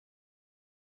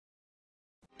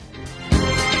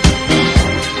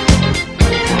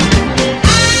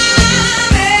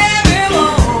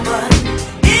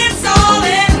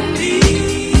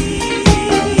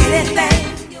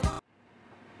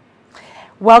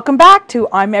Welcome back to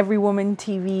I'm Every Woman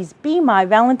TV's Be My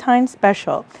Valentine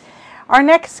special. Our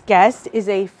next guest is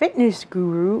a fitness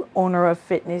guru, owner of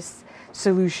Fitness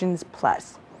Solutions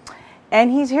Plus. And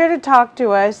he's here to talk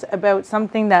to us about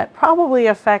something that probably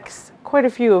affects quite a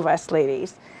few of us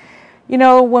ladies. You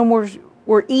know, when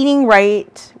we're eating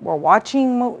right, we're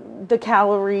watching the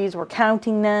calories, we're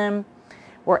counting them,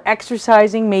 we're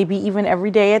exercising maybe even every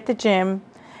day at the gym,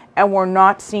 and we're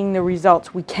not seeing the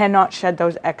results. We cannot shed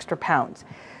those extra pounds.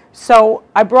 So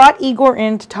I brought Igor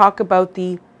in to talk about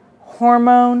the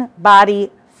hormone-body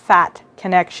fat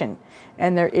connection,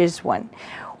 and there is one.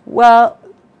 Well,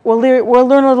 we'll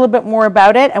learn a little bit more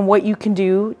about it and what you can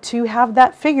do to have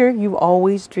that figure you've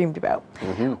always dreamed about.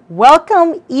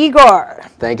 Welcome, Igor.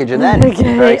 Thank you, Jeanette.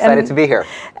 Okay, very excited to be here.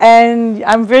 And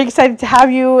I'm very excited to have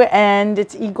you, and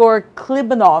it's Igor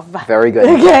KLIBANOV. Very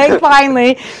good. Okay,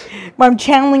 finally. I'm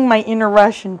channeling my inner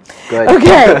Russian. Good.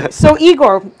 Okay, so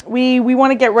Igor, we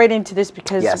want to get right into this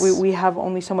because Yes. we have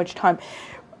only so much time.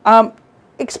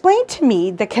 Explain to me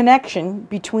the connection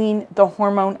between the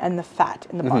hormone and the fat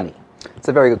in the body. It's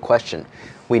a very good question.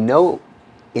 We know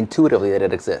intuitively that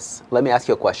it exists. Let me ask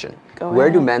you a question. Go Where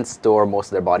do ahead. men store most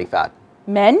of their body fat?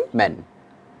 Men? Men.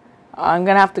 I'm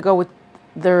going to have to go with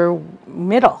their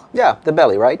middle. Yeah, the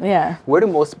belly, right? Yeah. Where do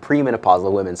most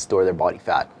premenopausal women store their body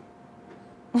fat?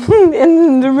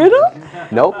 In the middle?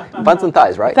 No, butts and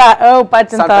thighs, right? Oh,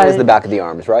 butts and Sometimes thighs. the back of the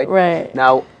arms, right? Right.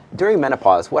 Now, during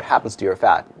menopause, what happens to your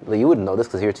fat? Well, you wouldn't know this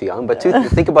because you're too young, but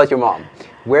think about your mom.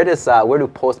 Where do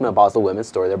postmenopausal women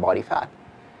store their body fat?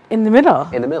 In the middle.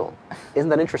 In the middle. Isn't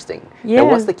that interesting? Yeah.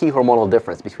 Now, what's the key hormonal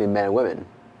difference between men and women?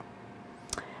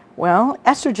 Well,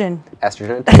 estrogen.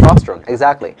 Estrogen and testosterone,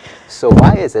 exactly. So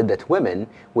why is it that women,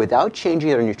 without changing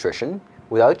their nutrition,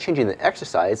 without changing the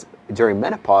exercise, during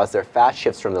menopause, their fat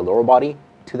shifts from the lower body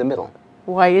to the middle?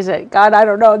 Why is it? God, I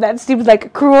don't know. That seems like a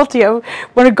cruelty of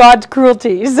one of God's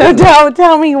cruelties. So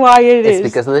tell me why it is. It's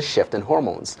because of the shift in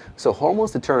hormones. So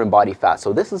hormones determine body fat.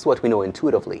 So this is what we know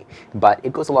intuitively, but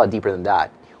it goes a lot deeper than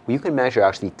that. You can measure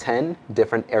actually 10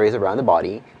 different areas around the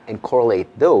body and correlate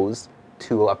those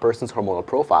to a person's hormonal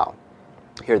profile.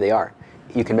 Here they are.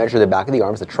 You can measure the back of the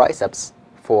arms, the triceps,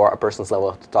 for a person's level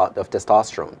of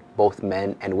testosterone, both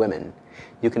men and women.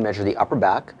 You can measure the upper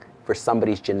back for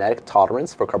somebody's genetic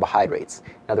tolerance for carbohydrates.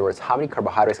 In other words, how many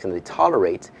carbohydrates can they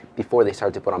tolerate before they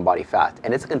start to put on body fat?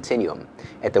 And it's a continuum.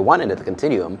 At the one end of the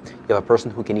continuum, you have a person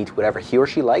who can eat whatever he or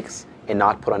she likes and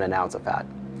not put on an ounce of fat.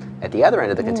 At the other end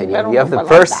of the continuum, you have the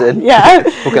person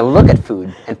who can look at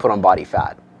food and put on body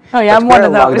fat. Oh yeah, But I'm one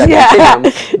of where along those. that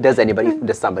continuum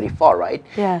does somebody fall, right?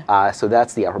 Yeah. So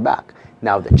that's the upper back.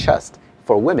 Now the chest,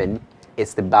 for women,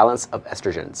 it's the balance of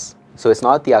estrogens. So it's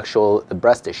not the actual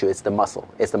breast tissue, it's the muscle.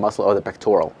 It's the muscle or the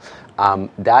pectoral.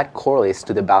 That correlates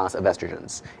to the balance of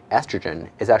estrogens. Estrogen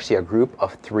is actually a group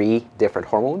of 3 different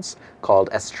hormones called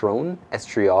estrone,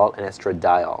 estriol, and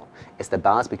estradiol. It's the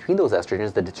balance between those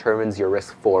estrogens that determines your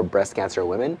risk for breast cancer in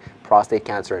women, prostate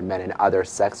cancer in men, and other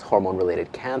sex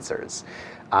hormone-related cancers.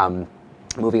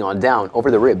 Moving on down, over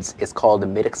the ribs, it's called the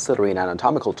mid-axillary in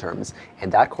anatomical terms,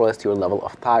 and that correlates to your level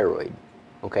of thyroid.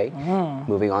 Okay?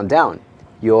 Moving on down,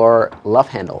 your love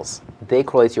handles, they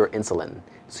correlate to your insulin.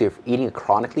 So if you're eating a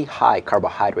chronically high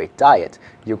carbohydrate diet,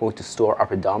 you're going to store a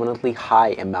predominantly high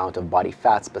amount of body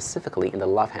fat, specifically in the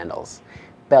love handles.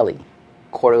 Belly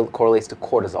correlates to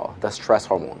cortisol, the stress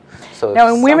hormone. So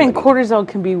Now, in women, cortisol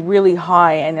can be really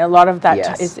high, and a lot of that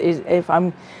Yes. is, if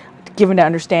I'm given to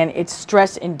understand, it's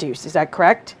stress-induced. Is that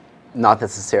correct? Not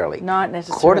necessarily. Not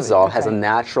necessarily. Cortisol has a Okay.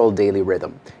 natural daily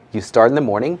rhythm. You start in the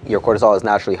morning, your cortisol is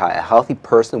naturally high. A healthy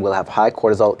person will have high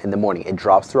cortisol in the morning. It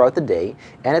drops throughout the day,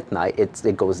 and at night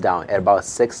it goes down. At about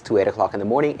 6 to 8 o'clock in the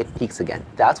morning, it peaks again.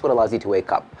 That's what allows you to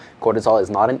wake up. Cortisol is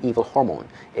not an evil hormone.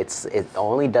 It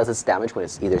only does its damage when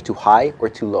it's either too high or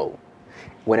too low.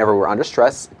 Whenever we're under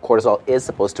stress, cortisol is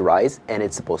supposed to rise, and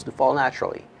it's supposed to fall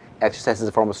naturally. Exercise is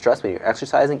a form of stress. When you're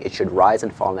exercising, it should rise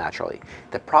and fall naturally.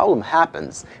 The problem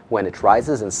happens when it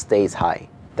rises and stays high.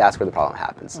 That's where the problem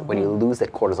happens, when you lose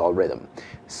that cortisol rhythm.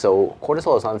 So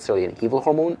cortisol is not necessarily an evil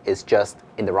hormone, it's just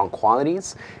in the wrong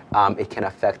quantities, it can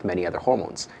affect many other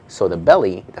hormones. So the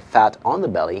belly, the fat on the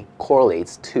belly,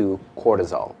 correlates to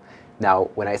cortisol. Now,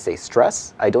 when I say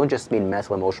stress, I don't just mean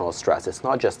mental emotional stress. It's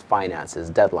not just finances,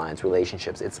 deadlines,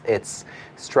 relationships. It's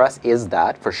stress is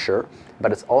that for sure,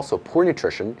 but it's also poor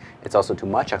nutrition, it's also too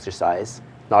much exercise,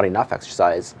 not enough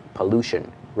exercise,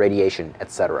 pollution, radiation,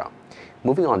 etc.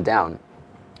 Moving on down,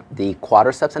 The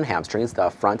quadriceps and hamstrings, the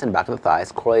front and back of the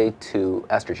thighs, correlate to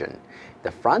estrogen.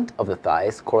 The front of the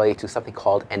thighs correlate to something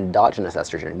called endogenous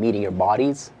estrogen, meaning your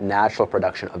body's natural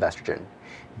production of estrogen.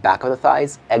 Back of the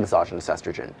thighs, exogenous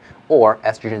estrogen, or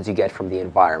estrogens you get from the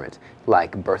environment,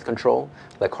 like birth control,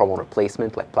 like hormone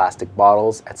replacement, like plastic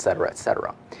bottles, etc.,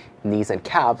 etc. Knees and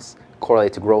calves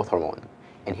correlate to growth hormone.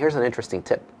 And here's an interesting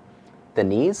tip. The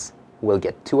knees will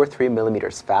get 2 or 3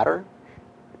 millimeters fatter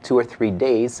 2 or 3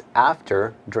 days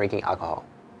after drinking alcohol.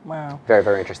 Wow. Very,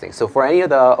 very interesting. So for any of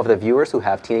the viewers who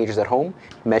have teenagers at home,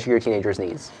 measure your teenager's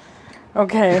knees.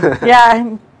 Okay.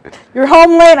 Yeah. You're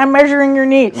home late. I'm measuring your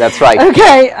knees. That's right.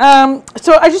 Okay.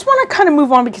 So I just want to kind of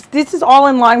move on because this is all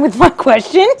in line with my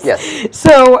questions. Yes.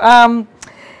 So,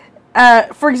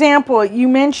 for example, you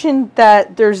mentioned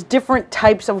that there's different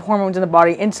types of hormones in the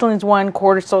body. Insulin's one,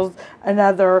 cortisol's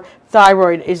another,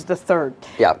 thyroid is the third.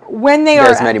 Yeah. When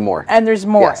there's many more. And there's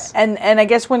more. Yes. And I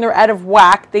guess when they're out of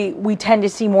whack, we tend to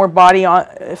see more body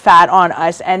fat on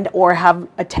us and or have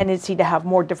a tendency to have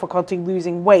more difficulty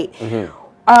losing weight. Mm-hmm.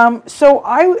 So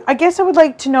I guess I would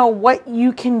like to know what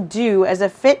you can do as a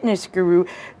fitness guru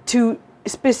to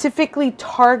specifically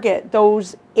target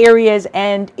those areas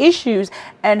and issues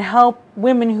and help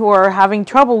women who are having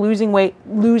trouble losing weight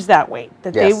lose that weight,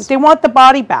 that Yes. they want the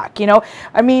body back, you know.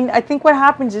 I mean, I think what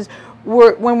happens is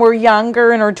when we're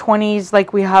younger in our 20s,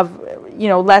 like we have, you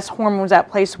know, less hormones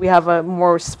at play, so we have a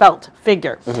more svelte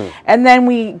figure. Mm-hmm. And then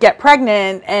we get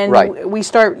pregnant and Right. we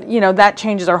start, you know, that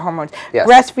changes our hormones. Yes.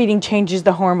 Breastfeeding changes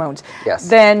the hormones. Yes.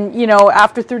 Then, you know,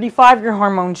 after 35, your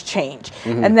hormones change.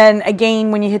 Mm-hmm. And then again,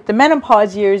 when you hit the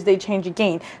menopause years, they change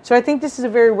again. So I think this is a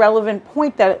very relevant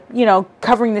point that, you know,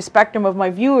 covering the spectrum of my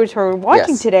viewers who are watching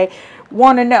Yes. today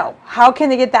want to know. How can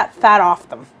they get that fat off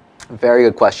them? Very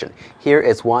good question. Here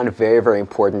is one very, very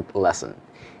important lesson.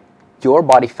 Your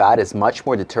body fat is much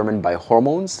more determined by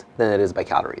hormones than it is by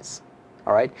calories.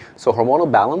 All right? So hormonal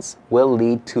balance will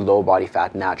lead to low body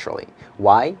fat naturally.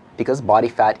 Why? Because body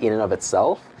fat in and of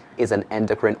itself is an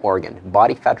endocrine organ.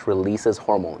 Body fat releases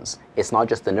hormones. It's not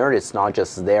just inert, it's not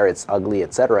just there, it's ugly,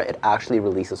 etc. It actually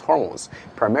releases hormones,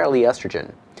 primarily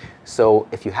estrogen. So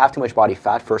if you have too much body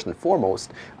fat, first and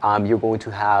foremost, you're going to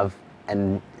have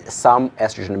some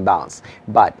estrogen imbalance.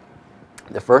 But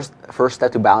the first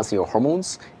step to balancing your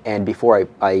hormones, and before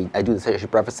I do this, I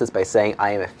should preface this by saying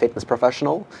I am a fitness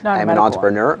professional, I am an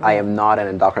entrepreneur, yeah. I am not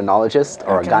an endocrinologist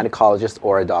or a gynecologist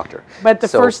or a doctor. But the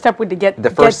first step would be get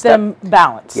them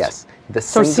balanced. Yes.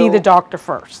 So see the doctor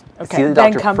first. Okay. See the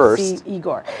doctor then come first. see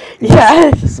Igor.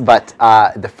 Yes. But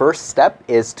the first step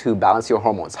is to balance your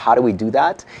hormones. How do we do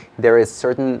that? There is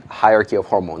certain hierarchy of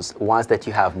hormones. Ones that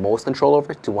you have most control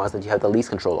over to ones that you have the least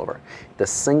control over. The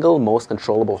single most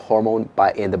controllable hormone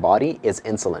in the body is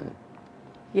insulin.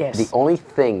 Yes. The only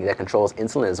thing that controls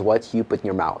insulin is what you put in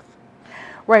your mouth.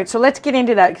 Right. So let's get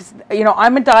into that because, you know,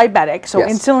 I'm a diabetic, so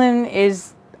yes. insulin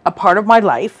is a part of my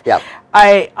life. Yeah.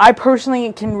 I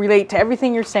personally can relate to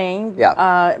everything you're saying.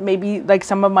 Yeah. Maybe like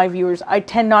some of my viewers, I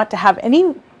tend not to have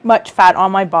much fat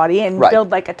on my body and right. build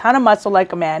like a ton of muscle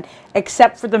like a man,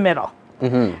 except for the middle,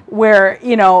 mm-hmm. where,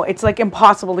 you know, it's like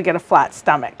impossible to get a flat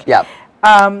stomach. Yeah.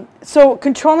 So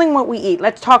controlling what we eat,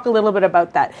 let's talk a little bit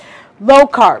about that. Low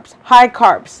carbs, high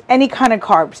carbs, any kind of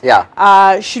carbs.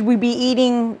 Yeah. Should we be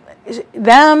eating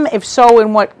them? If so,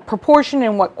 in what proportion,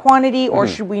 in what quantity, or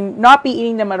should we not be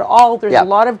eating them at all? There's a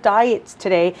lot of diets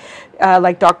today,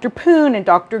 like Dr. Poon and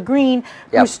Dr. Green,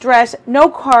 who stress no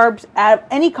carbs of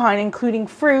any kind, including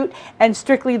fruit, and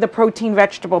strictly the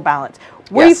protein-vegetable balance.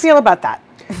 What do you feel about that?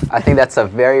 I think that's a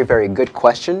very, very good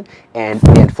question, and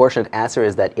the unfortunate answer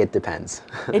is that it depends.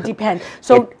 It depends.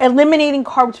 So eliminating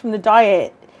carbs from the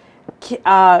diet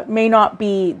may not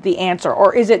be the answer,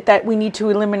 or is it that we need to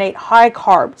eliminate high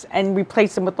carbs and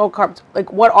replace them with low carbs?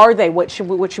 Like, what are they? What should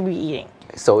we be eating?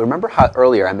 So remember how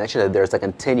earlier I mentioned that there's a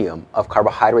continuum of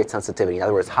carbohydrate sensitivity. In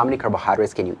other words, how many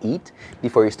carbohydrates can you eat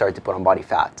before you start to put on body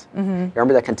fat? Mm-hmm.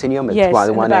 Remember that continuum? Yes,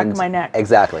 in the back of my neck.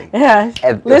 Exactly. Yeah.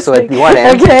 So at the one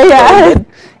end, okay, yeah.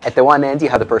 at the one end, you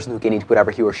have the person who can eat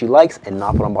whatever he or she likes and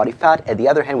not put on body fat. At the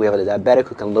other hand, we have a diabetic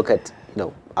who can look at, you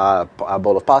know, a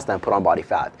bowl of pasta and put on body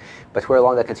fat. But where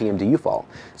along that continuum do you fall?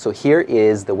 So here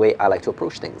is the way I like to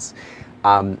approach things.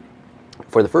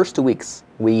 For the first 2 weeks,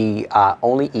 we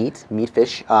only eat meat,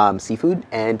 fish, seafood,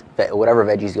 and whatever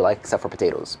veggies you like, except for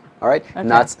potatoes. All right? Okay.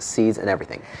 Nuts, seeds, and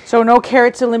everything. So no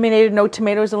carrots eliminated, no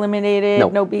tomatoes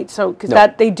eliminated, no beets. So because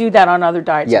they do that on other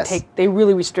diets. Yes. They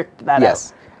really restrict that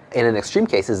out. in extreme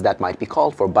cases, that might be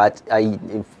called for, but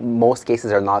most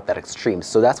cases are not that extreme.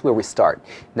 So that's where we start.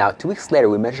 Now, 2 weeks later,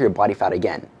 we measure your body fat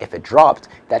again. If it dropped,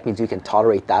 that means you can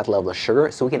tolerate that level of sugar,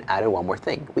 so we can add in one more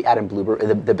thing. We add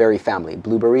in the berry family,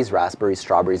 blueberries, raspberries,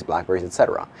 strawberries, blackberries,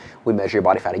 etc. We measure your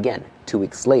body fat again 2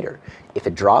 weeks later. If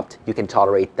it dropped, you can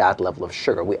tolerate that level of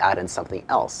sugar. We add in something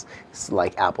else,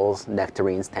 like apples,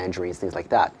 nectarines, tangerines, things like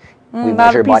that. We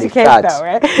measure body fat. Though,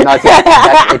 right? Not yet.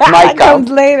 It might come. Comes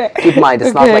later. Keep in mind,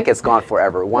 it's not like it's gone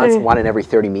forever. One in every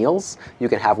 30 meals, you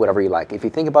can have whatever you like. If you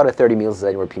think about it, 30 meals is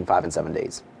anywhere between 5 and 7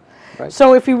 days. Right?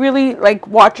 So if you really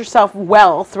watch yourself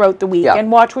well throughout the week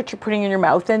and watch what you're putting in your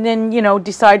mouth, and then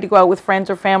decide to go out with friends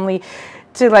or family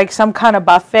to some kind of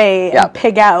buffet and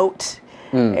pig out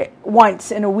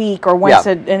once in a week or once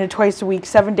in twice a week,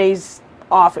 7 days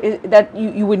off, that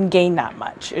you wouldn't gain that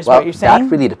much, is what you're saying?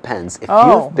 That really depends. If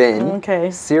you've been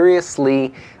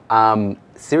seriously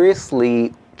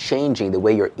changing the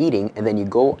way you're eating, and then you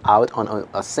go out on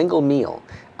a single meal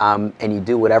and you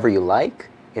do whatever you like,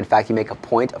 in fact, you make a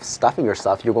point of stuffing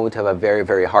yourself, you're going to have a very,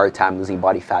 very hard time losing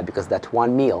body fat, because that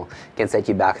one meal can set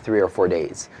you back 3 or 4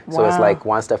 days. So it's like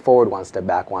one step forward, one step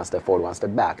back, one step forward, one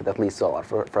step back. That leads to a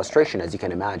lot of frustration, as you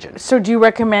can imagine. So do you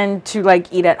recommend to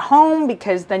eat at home,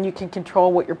 because then you can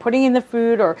control what you're putting in the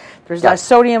food, or there's less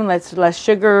sodium, less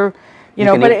sugar,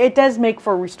 but it does make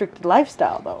for a restricted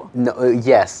lifestyle, though. No,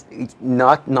 yes,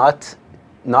 not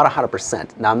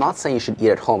 100%. Now, I'm not saying you should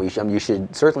eat at home. You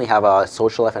should certainly have a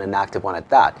social life and an active one at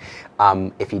that.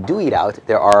 If you do eat out,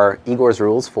 there are IGOR's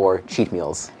rules for cheat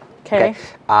meals. Okay.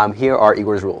 Here are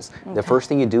IGOR's rules. The first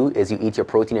thing you do is you eat your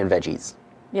protein and veggies.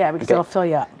 Yeah, because it'll fill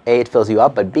you up. A, it fills you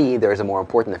up, but B, there is a more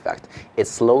important effect. It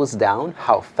slows down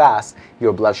how fast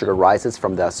your blood sugar rises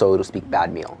from the, so to speak,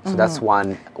 bad meal. So that's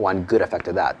one good effect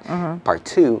of that. Part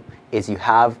 2 is you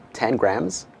have 10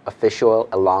 grams of fish oil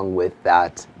along with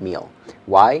that meal.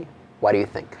 Why? Why do you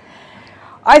think?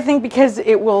 I think because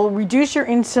it will reduce your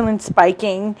insulin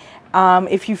spiking.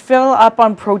 If you fill up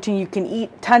on protein, you can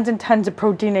eat tons and tons of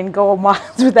protein and go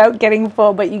miles without getting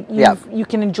full, but you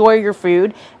can enjoy your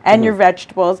food and your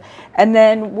vegetables. And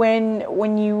then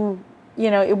when you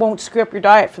it won't screw up your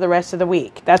diet for the rest of the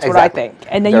week. That's what I think.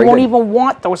 And then you won't even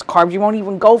want those carbs. You won't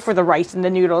even go for the rice and the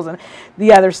noodles and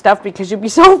the other stuff, because you'll be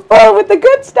so full with the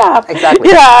good stuff. Exactly.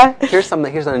 Yeah. Here's an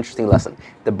interesting lesson.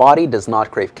 The body does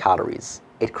not crave calories.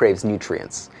 It craves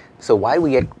nutrients. So why do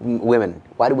we get women?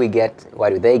 Why do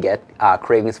they get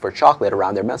cravings for chocolate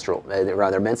around their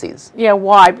menses? Yeah,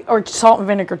 why? Or salt and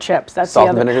vinegar chips. That's salt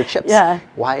and vinegar chips. Yeah.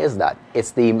 Why is that? It's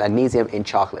the magnesium in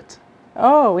chocolate.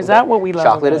 Oh, is that what we love?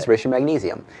 Chocolate is rich in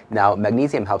magnesium. Now,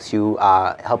 magnesium is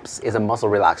a muscle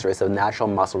relaxer. It's a natural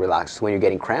muscle relaxer. So when you're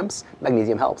getting cramps,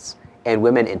 magnesium helps. And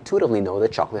women intuitively know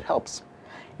that chocolate helps.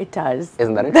 It does.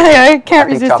 Isn't that interesting? I can't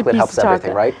resist chocolate a piece helps of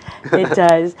chocolate. everything, right? It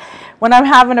does. When I'm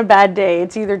having a bad day,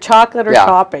 it's either chocolate or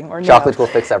shopping or chocolate will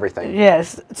fix everything.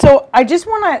 Yes. So I just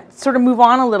want to sort of move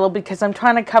on a little, because I'm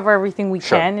trying to cover everything we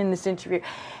can in this interview.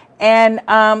 And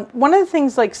one of the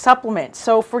things, like supplements.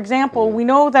 So, for example, we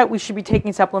know that we should be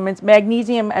taking supplements.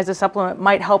 Magnesium as a supplement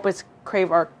might help us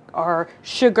crave our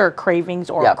sugar cravings,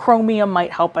 or chromium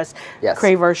might help us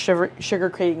crave our sugar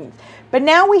cravings. But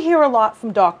now we hear a lot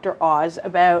from Dr. Oz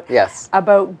about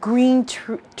green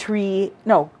coffee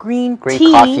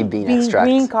bean extract.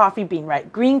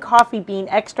 Green coffee bean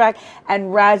extract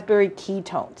and raspberry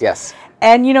ketones. Yes.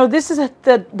 And this is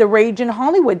the rage in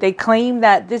Hollywood. They claim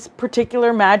that this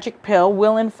particular magic pill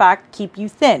will in fact keep you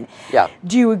thin. Yeah.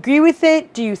 Do you agree with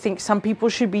it? Do you think some people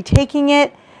should be taking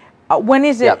it? When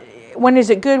is it? When is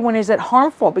it good? When is it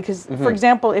harmful? Because, for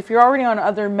example, if you're already on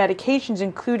other medications,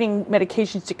 including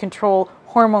medications to control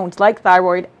hormones like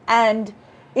thyroid and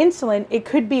insulin, it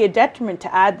could be a detriment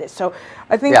to add this. So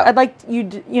I think I'd like you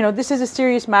to, this is a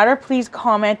serious matter. Please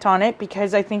comment on it,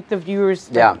 because I think the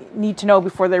viewers need to know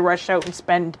before they rush out and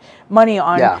spend money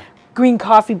on green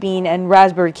coffee bean and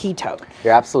raspberry ketone.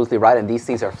 You're absolutely right, and these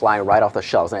things are flying right off the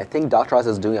shelves. And I think Dr. Oz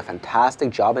is doing a fantastic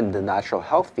job in the natural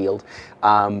health field,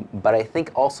 but I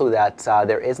think also that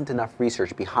there isn't enough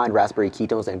research behind raspberry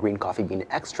ketones and green coffee bean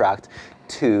extract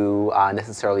to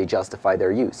necessarily justify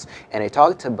their use. And I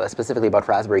talked specifically about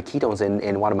raspberry ketones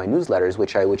in one of my newsletters,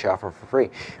 which I offer for free.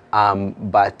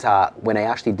 But when I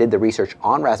actually did the research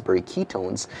on raspberry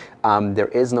ketones, there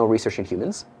is no research in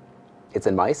humans. It's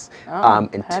in mice.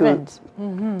 And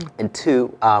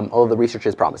two, although the research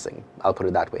is promising, I'll put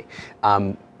it that way.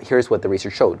 Here's what the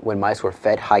research showed. When mice were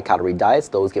fed high-calorie diets,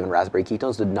 those given raspberry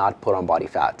ketones did not put on body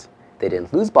fat. They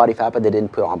didn't lose body fat, but they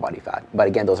didn't put on body fat. But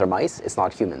again, those are mice. It's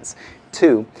not humans.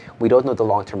 Two, we don't know the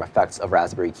long-term effects of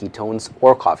raspberry ketones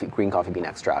or green coffee bean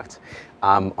extract.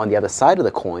 On the other side of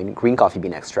the coin, green coffee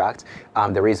bean extract,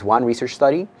 there is one research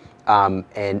study,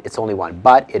 and it's only one,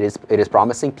 but it is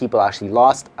promising. People actually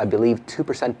lost, I believe,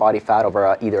 2% body fat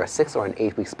over either a 6 or an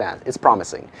 8 week span. It's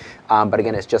promising, but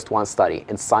again, it's just one study.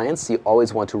 In science, you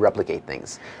always want to replicate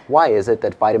things. Why is it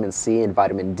that vitamin C and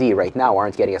vitamin D right now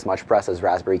aren't getting as much press as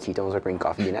raspberry ketones or green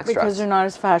coffee bean extracts? Because they're not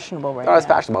as fashionable right now. Not as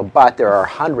fashionable, but there are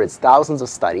hundreds, thousands of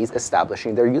studies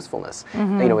establishing their usefulness.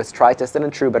 You know, it's tried, tested,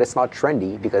 and true, but it's not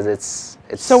trendy because it's.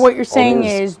 So what you're saying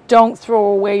is, don't throw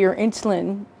away your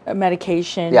insulin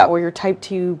medication or your type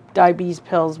 2 diabetes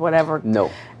pills, whatever. No.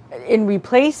 In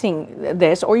replacing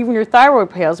this, or even your thyroid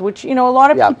pills, which, you know, a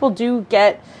lot of people do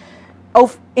get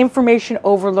information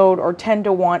overload or tend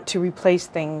to want to replace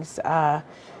things,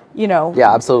 you know.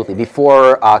 Yeah, absolutely.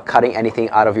 Before cutting anything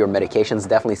out of your medications,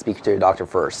 definitely speak to your doctor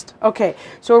first. Okay,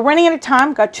 so we're running out of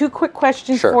time. Got 2 quick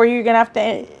questions for you. You're going to have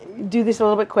to do this a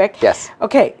little bit quick. Yes.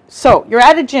 Okay, so you're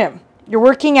at a gym. You're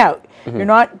working out. You're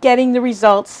not getting the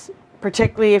results,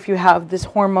 particularly if you have this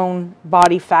hormone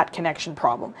body fat connection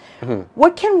problem.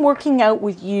 What can working out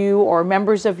with you or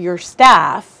members of your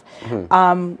staff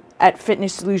at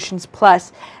Fitness Solutions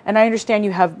Plus, and I understand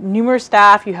you have numerous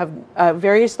staff, you have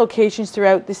various locations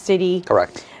throughout the city.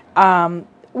 Correct.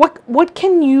 What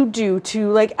can you do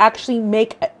to like actually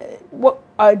make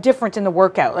a difference in the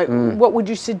workout? Like, what would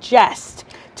you suggest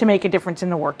to make a difference in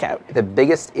the workout? The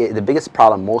biggest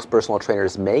problem most personal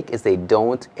trainers make is they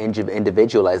don't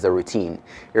individualize their routine.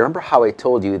 You remember how I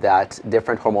told you that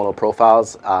different hormonal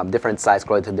profiles, different sites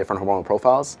correlate to different hormonal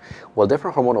profiles? Well,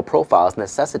 different hormonal profiles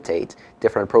necessitate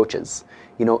different approaches.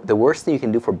 You know, the worst thing you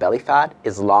can do for belly fat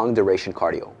is long duration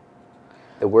cardio.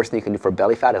 The worst thing you can do for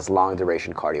belly fat is long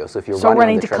duration cardio. So if you're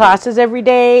running to classes every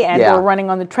day and or running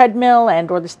on the treadmill and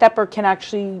or the stepper can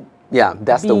actually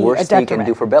that's the worst thing you can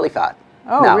do for belly fat.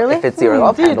 Oh, now, really? If it's your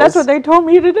love handles, that's what they told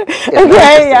me to do.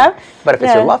 Okay, But if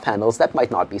it's your love handles, that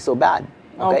might not be so bad.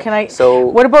 Okay? So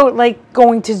what about like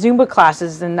going to Zumba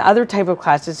classes and other type of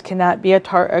classes? Can that be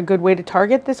a good way to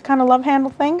target this kind of love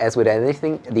handle thing? As with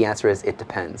anything, the answer is it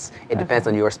depends. It depends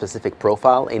on your specific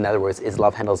profile. In other words, is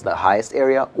love handles the highest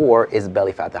area or is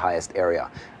belly fat the highest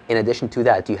area? In addition to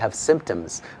that, do you have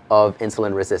symptoms of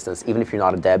insulin resistance, even if you're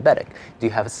not a diabetic? Do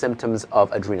you have symptoms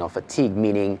of adrenal fatigue,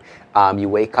 meaning you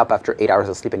wake up after 8 hours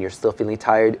of sleep and you're still feeling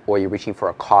tired, or you're reaching for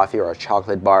a coffee or a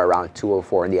chocolate bar around 2 or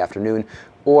 4 in the afternoon,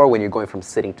 or when you're going from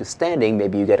sitting to standing,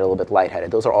 maybe you get a little bit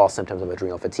lightheaded. Those are all symptoms of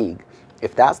adrenal fatigue.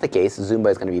 If that's the case, Zumba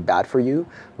is going to be bad for you.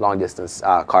 Long distance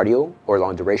cardio or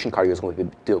long duration cardio is going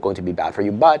to be bad for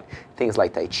you, but things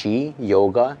like Tai Chi,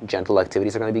 yoga, gentle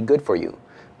activities are going to be good for you.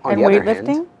 On the other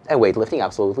hand, and weightlifting,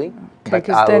 absolutely.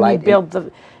 Because then you build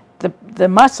the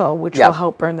muscle, which will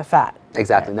help burn the fat.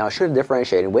 Exactly. Now, I should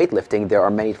differentiate. In weightlifting, there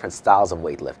are many different styles of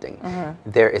weightlifting.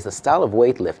 There is a style of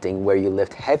weightlifting where you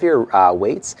lift heavier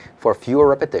weights for fewer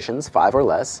repetitions, 5 or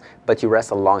less, but you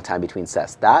rest a long time between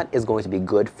sets. That is going to be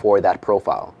good for that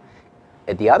profile.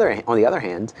 On the other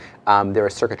hand, there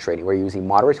is circuit training where you're using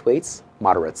moderate weights,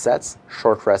 moderate sets,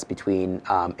 short rest between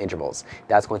intervals.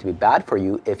 That's going to be bad for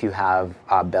you if you have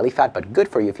belly fat, but good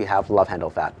for you if you have love handle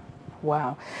fat.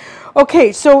 Wow.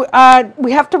 Okay, so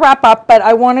we have to wrap up, but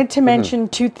I wanted to mention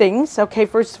 2 things. Okay,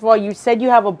 first of all, you said you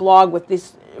have a blog with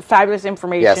this fabulous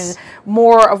information,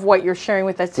 more of what you're sharing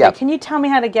with us today. Can you tell me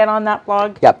how to get on that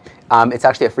blog? Yep. It's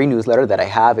actually a free newsletter that I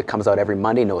have. It comes out every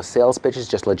Monday. No sales pitches,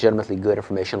 just legitimately good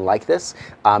information like this.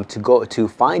 To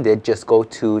find it, just go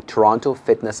to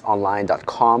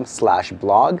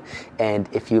torontofitnessonline.com/blog. And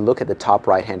if you look at the top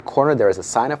right-hand corner, there is a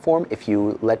sign-up form. If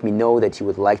you let me know that you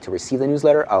would like to receive the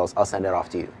newsletter, I'll send it off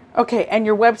to you. Okay, and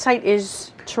your website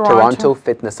is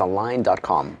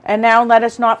torontofitnessonline.com. And now let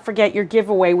us not forget your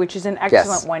giveaway, which is an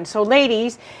excellent one. So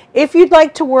ladies, if you'd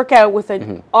like to work out with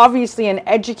obviously an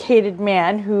educated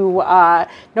man who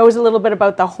knows a little bit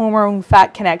about the hormone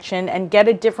fat connection and get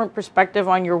a different perspective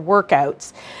on your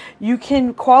workouts, you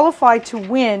can qualify to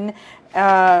win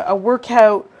a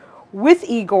workout with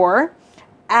Igor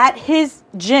at his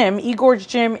gym. Igor's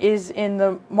gym is in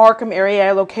the Markham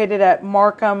area, located at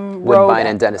Markham Road. Woodbine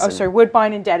and Denison. Oh, sorry,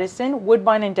 Woodbine and Denison.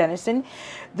 Woodbine and Denison.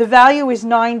 The value is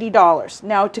 $90.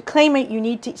 Now, to claim it, you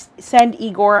need to send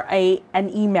Igor an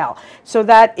email. So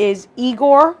that is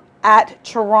Igor at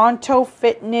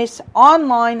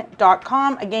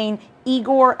torontofitnessonline.com. Again,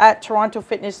 Igor at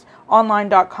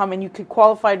torontofitnessonline.com, and you could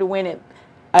qualify to win it.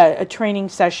 A training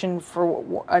session for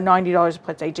 $90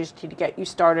 plus HST to get you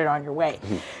started on your way.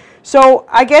 So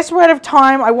I guess we're out of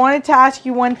time. I wanted to ask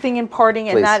you one thing in parting,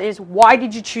 and Please. that is, why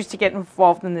did you choose to get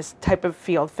involved in this type of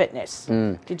field, fitness?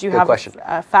 Did you good have question.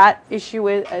 a fat issue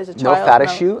as a No child? fat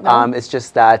issue. No? It's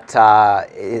just that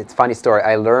it's a funny story.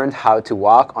 I learned how to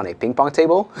walk on a ping pong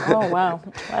table. Oh, wow.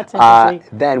 That's interesting.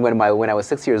 Then when I was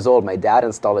 6 years old, my dad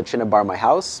installed a chin-up bar in my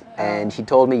house, and he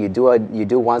told me you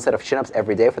do one set of chin-ups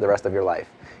every day for the rest of your life.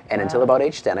 And until about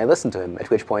age 10, I listened to him, at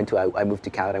which point I moved to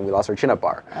Canada and we lost our chin-up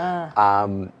bar.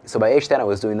 So by age 10, I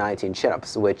was doing 19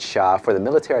 chin-ups, which for the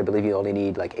military, I believe you only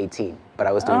need like 18. But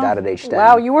I was doing that at age 10.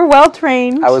 Wow, you were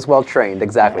well-trained. I was well-trained,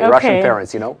 exactly. Okay. Russian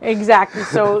parents, you know? Exactly.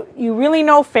 So you really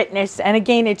know fitness. And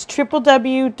again, it's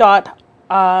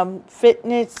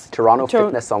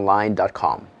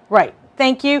TorontoFitnessOnline.com. Right.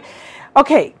 Thank you.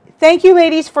 Okay. Thank you,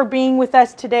 ladies, for being with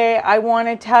us today. I want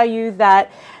to tell you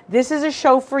that this is a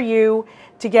show for you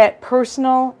to get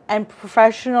personal and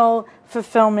professional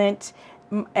fulfillment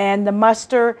and the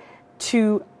muster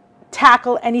to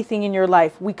tackle anything in your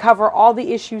life. We cover all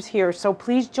the issues here. So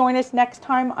please join us next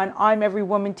time on I'm Every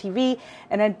Woman TV.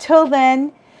 And until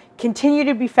then, continue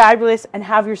to be fabulous and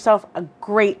have yourself a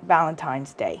great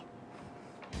Valentine's Day.